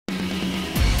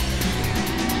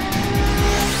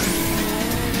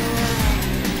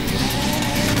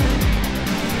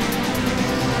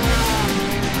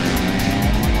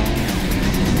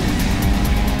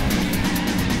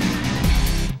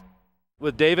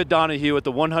with David Donohue at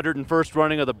the 101st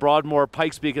running of the Broadmoor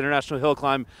Pikes Peak International Hill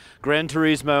Climb Gran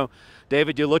Turismo.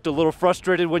 David, you looked a little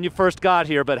frustrated when you first got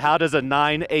here, but how does a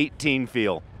 9:18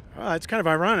 feel? It's kind of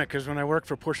ironic because when I worked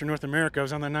for Porsche North America, I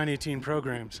was on the 918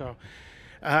 program. So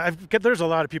there's a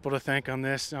lot of people to thank on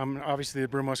this. Obviously, the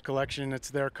Brumos collection,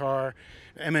 it's their car.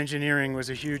 M Engineering was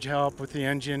a huge help with the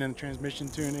engine and transmission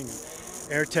tuning.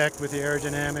 AirTech with the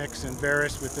aerodynamics, and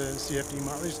Veris with the CFD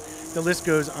models. The list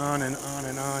goes on and on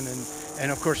and on.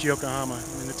 And of course, Yokohama.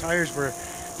 I mean, the tires were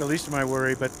the least of my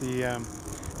worry, but the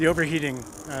overheating,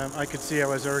 I could see I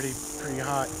was already pretty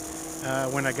hot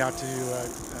when I got to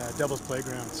Devil's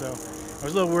Playground. So I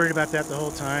was a little worried about that the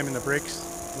whole time, and the brakes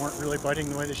weren't really biting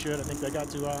the way they should. I think they got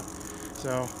too hot.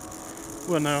 So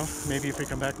we'll know. Maybe if we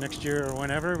come back next year or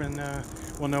whenever, and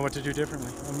we'll know what to do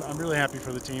differently. I'm really happy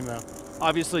for the team, though.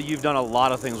 Obviously, you've done a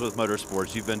lot of things with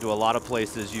motorsports. You've been to a lot of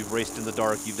places. You've raced in the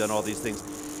dark. You've done all these things.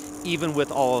 Even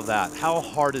with all of that, how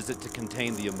hard is it to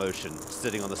contain the emotion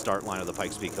sitting on the start line of the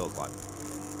Pikes Peak Hill Climb?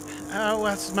 Well,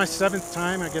 it's my 7th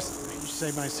time. I guess you should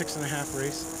say my 6.5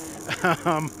 race.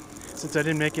 Since I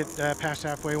didn't make it past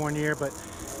halfway one year. But,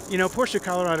 you know, Porsche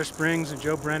Colorado Springs and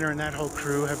Joe Brenner and that whole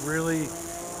crew have really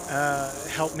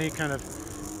helped me kind of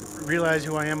realize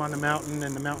who I am on the mountain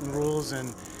and the mountain rules,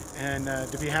 and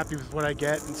to be happy with what I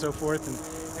get and so forth.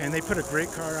 And they put a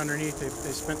great car underneath.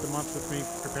 They spent the month with me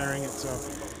preparing it. So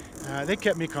they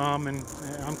kept me calm, and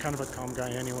I'm kind of a calm guy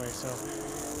anyway. So,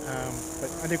 but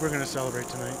I think we're going to celebrate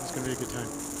tonight. It's going to be a good time.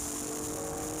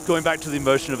 Going back to the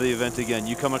emotion of the event again,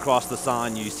 you come across the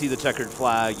sign, you see the checkered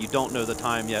flag, you don't know the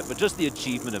time yet, but just the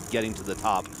achievement of getting to the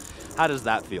top. How does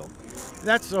that feel?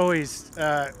 That's always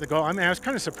the goal. I mean, I was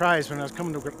kind of surprised when I was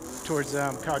coming towards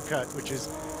Cod Cut, which is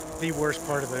the worst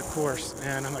part of the course,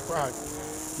 and I'm like, wow,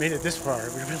 I made it this far.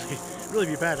 It would really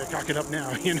be bad to cock it up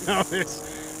now, you know.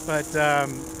 But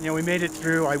you know, we made it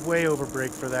through. I way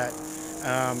overbraked for that,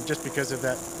 just because of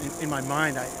that. In my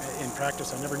mind, in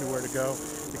practice, I never knew where to go.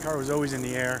 The car was always in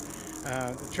the air.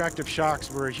 The tractive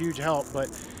shocks were a huge help, but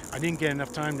I didn't get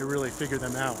enough time to really figure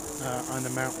them out on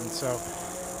the mountain. So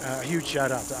a huge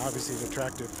shout out to obviously the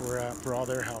Tractive for all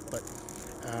their help. But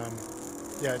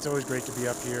yeah, it's always great to be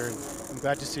up here. And I'm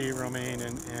glad to see Romain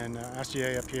and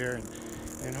Astier up here,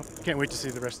 and can't wait to see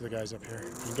the rest of the guys up here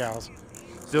and gals.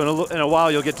 So in a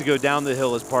while, you'll get to go down the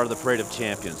hill as part of the Parade of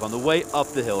Champions. On the way up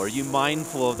the hill, are you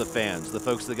mindful of the fans, the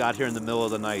folks that got here in the middle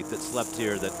of the night, that slept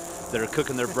here, that are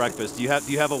cooking their breakfast? Do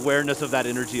you have awareness of that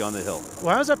energy on the hill?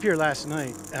 Well, I was up here last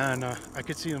night, and I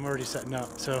could see them already setting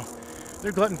up. So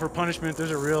they're glutton for punishment.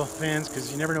 Those are real fans, because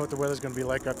you never know what the weather's going to be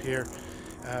like up here.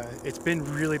 It's been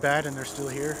really bad, and they're still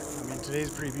here. I mean,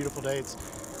 today's a pretty beautiful day. It's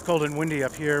cold and windy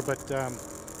up here, but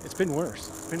it's been worse.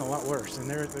 It's been a lot worse, and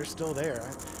they're still there.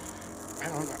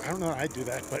 I don't know how I'd do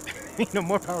that, but you know,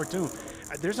 more power to them.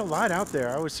 There's a lot out there.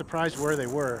 I was surprised where they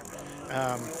were,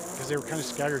 because they were kind of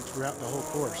scattered throughout the whole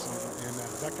course, and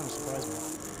that kind of surprised me.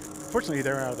 Fortunately,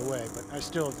 they're out of the way, but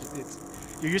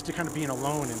you're used to kind of being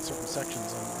alone in certain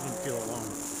sections, and I didn't feel alone.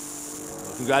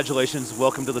 Well, congratulations.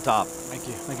 Welcome to the top. Thank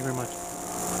you. Thank you very much.